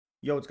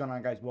Yo, what's going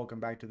on, guys? Welcome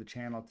back to the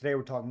channel. Today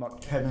we're talking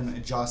about Kevin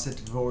Jousset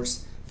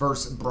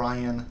versus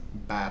Bryan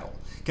battle.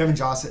 Kevin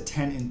Jousset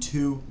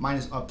 10-2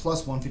 minus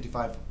plus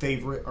 155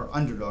 favorite or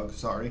underdog.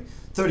 Sorry,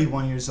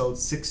 31 years old,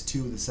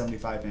 6'2" with a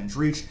 75-inch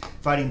reach.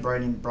 Fighting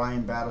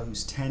Bryan battle,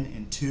 who's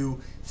 10-2,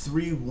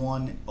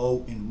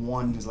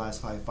 3-1-0-1 in his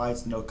last 5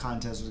 fights. No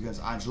contest was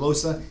against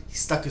Angelosa. He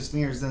stuck his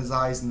fingers in his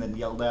eyes and then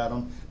yelled at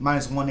him.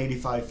 Minus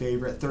 185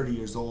 favorite, 30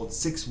 years old,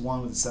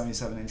 6'1" with a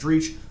 77-inch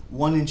reach.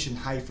 1 inch in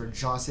height for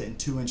Jousset and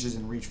 2 inches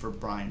in reach for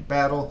Bryan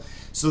battle.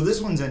 So this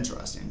one's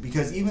interesting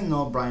because even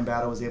though Bryan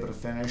battle was able to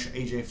finish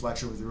AJ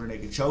Fletcher with a rear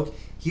naked choke,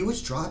 he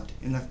was dropped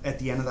at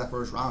the end of that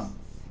first round.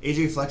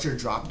 AJ Fletcher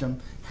dropped him,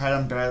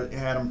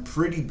 had him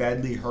pretty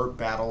badly hurt.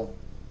 Battle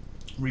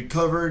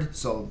recovered,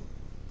 so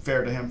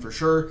fair to him for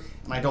sure.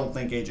 And I don't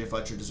think AJ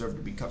Fletcher deserved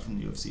to be cut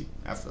from the UFC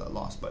after that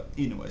loss. But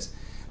anyways,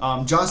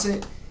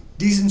 Jousset,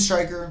 decent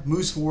striker,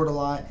 moves forward a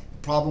lot. The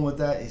problem with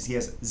that is he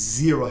has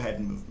zero head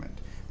movement.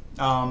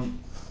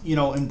 You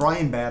know, in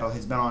Bryan battle,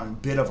 he's been on a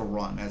bit of a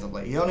run as of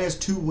late. He only has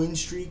 2 win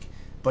streak,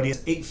 but he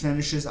has 8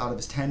 finishes out of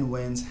his 10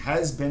 wins.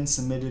 Has been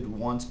submitted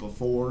once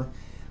before.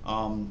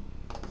 And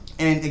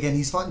again,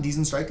 he's fought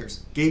decent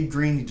strikers. Gabe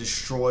Green, he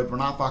destroyed.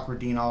 Renat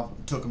Fakhretdinov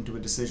took him to a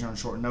decision on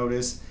short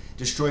notice.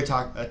 Destroyed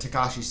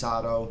Takashi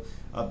Sato.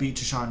 Beat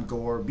Tashan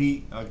Gore.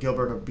 Beat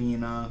Gilbert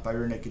Urbina by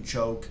rear naked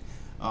choke.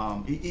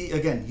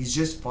 Again, he's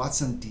just fought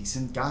some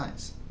decent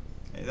guys.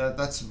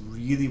 That's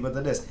really what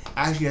that is.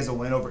 Actually has a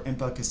win over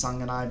Impa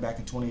Kasanganay back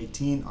in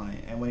 2018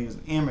 and when he was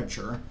an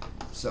amateur.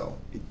 So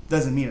it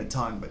doesn't mean a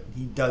ton, but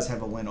he does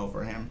have a win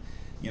over him.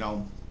 You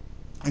know,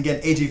 again,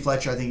 AJ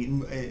Fletcher I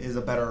think is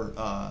a better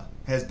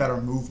has better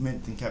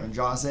movement than Kevin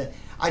Jousset.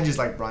 I just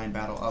like Bryan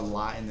battle a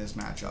lot in this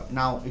matchup.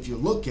 Now, if you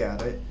look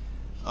at it,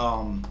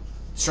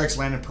 strikes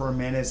landed per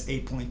minute is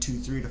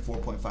 8.23 to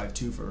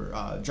 4.52 for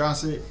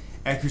Jousset.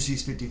 Accuracy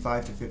is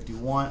 55 to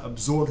 51.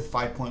 Absorbed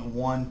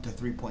 5.1 to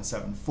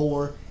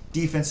 3.74.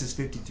 Defense is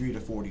 53 to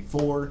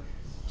 44.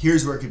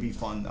 Here's where it could be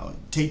fun though.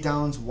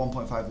 Takedowns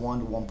 1.51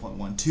 to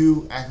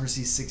 1.12.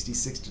 Accuracy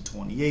 66 to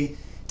 28.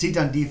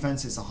 Takedown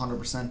defense is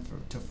 100%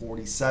 to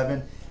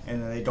 47.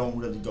 And then they don't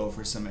really go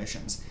for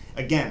submissions.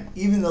 Again,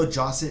 even though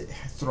Jousset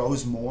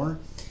throws more,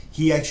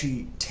 he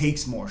actually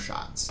takes more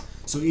shots.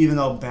 So even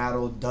though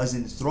Battle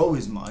doesn't throw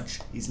as much,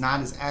 he's not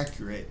as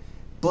accurate,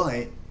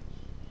 but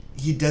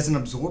he doesn't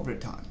absorb a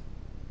ton.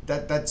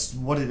 That's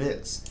what it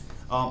is.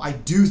 I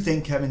do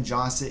think Kevin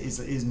Jousset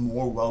is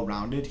more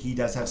well-rounded. He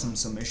does have some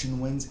submission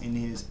wins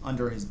in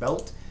under his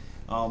belt,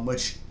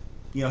 which,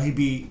 you know, he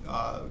beat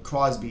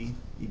Crosby,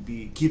 he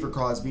beat Kiefer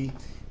Crosby.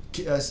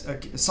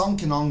 Song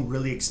Kinong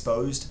really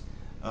exposed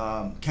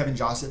Kevin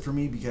Jousset for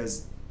me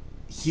because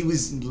he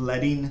was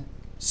letting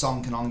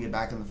Song Kinong get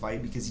back in the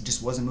fight because he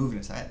just wasn't moving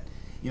his head.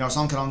 You know,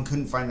 Song Kinong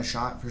couldn't find the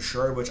shot for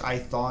sure, which I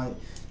thought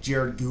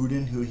Jared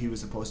Gooden, who he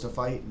was supposed to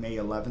fight May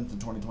 11th in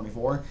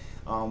 2024,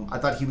 I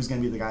thought he was going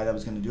to be the guy that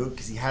was going to do it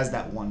because he has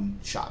that one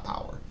shot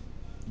power.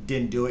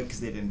 Didn't do it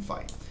because they didn't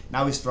fight.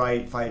 Now he's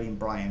fighting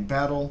Bryan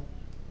battle,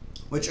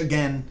 which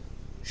again,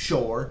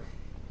 sure.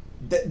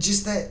 The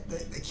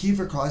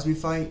Kiefer Crosby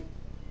fight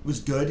was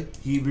good.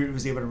 He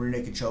was able to rear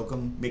naked choke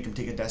him, make him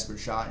take a desperate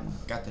shot, and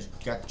got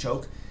the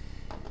choke.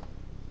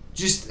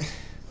 Just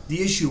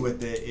the issue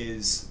with it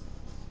is,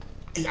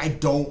 I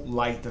don't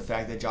like the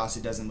fact that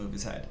Jousset doesn't move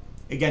his head.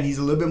 Again, he's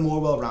a little bit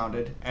more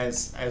well-rounded,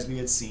 as we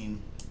had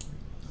seen.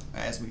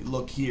 As we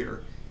look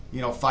here,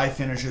 you know, 5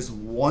 finishes,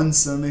 1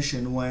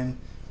 submission win.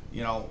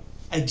 You know,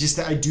 I do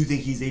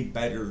think he's a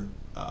better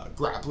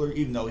grappler,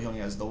 even though he only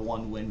has the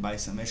 1 win by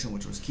submission,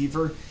 which was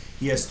Kiefer.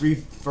 He has 3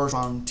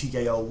 first-round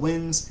TKO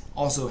wins.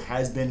 Also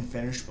has been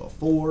finished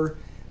before.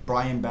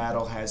 Bryan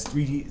battle has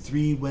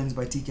 3 wins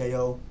by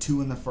TKO,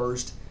 2 in the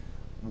first.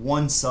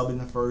 1 sub in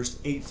the first,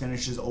 8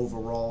 finishes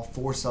overall,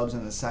 4 subs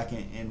in the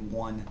second, and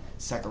 1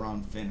 second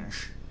round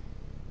finish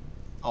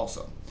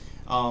also.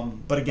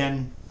 But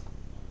again,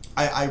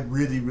 I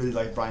really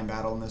like Bryan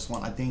battle in this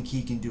one. I think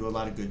he can do a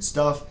lot of good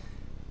stuff.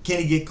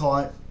 Can he get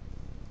caught?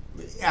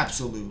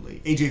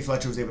 Absolutely. AJ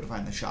Fletcher was able to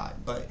find the shot,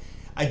 but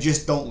I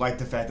just don't like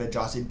the fact that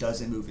Jousset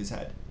doesn't move his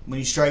head. When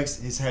he strikes,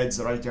 his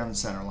head's right there on the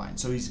center line,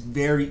 so he's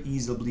very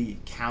easily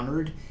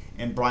countered,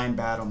 and Bryan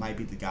battle might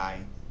be the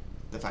guy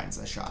that finds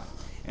that shot.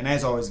 And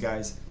as always,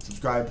 guys,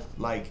 subscribe,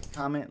 like,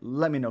 comment,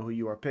 let me know who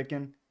you are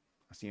picking.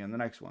 I'll see you in the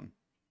next one.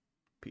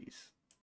 Peace.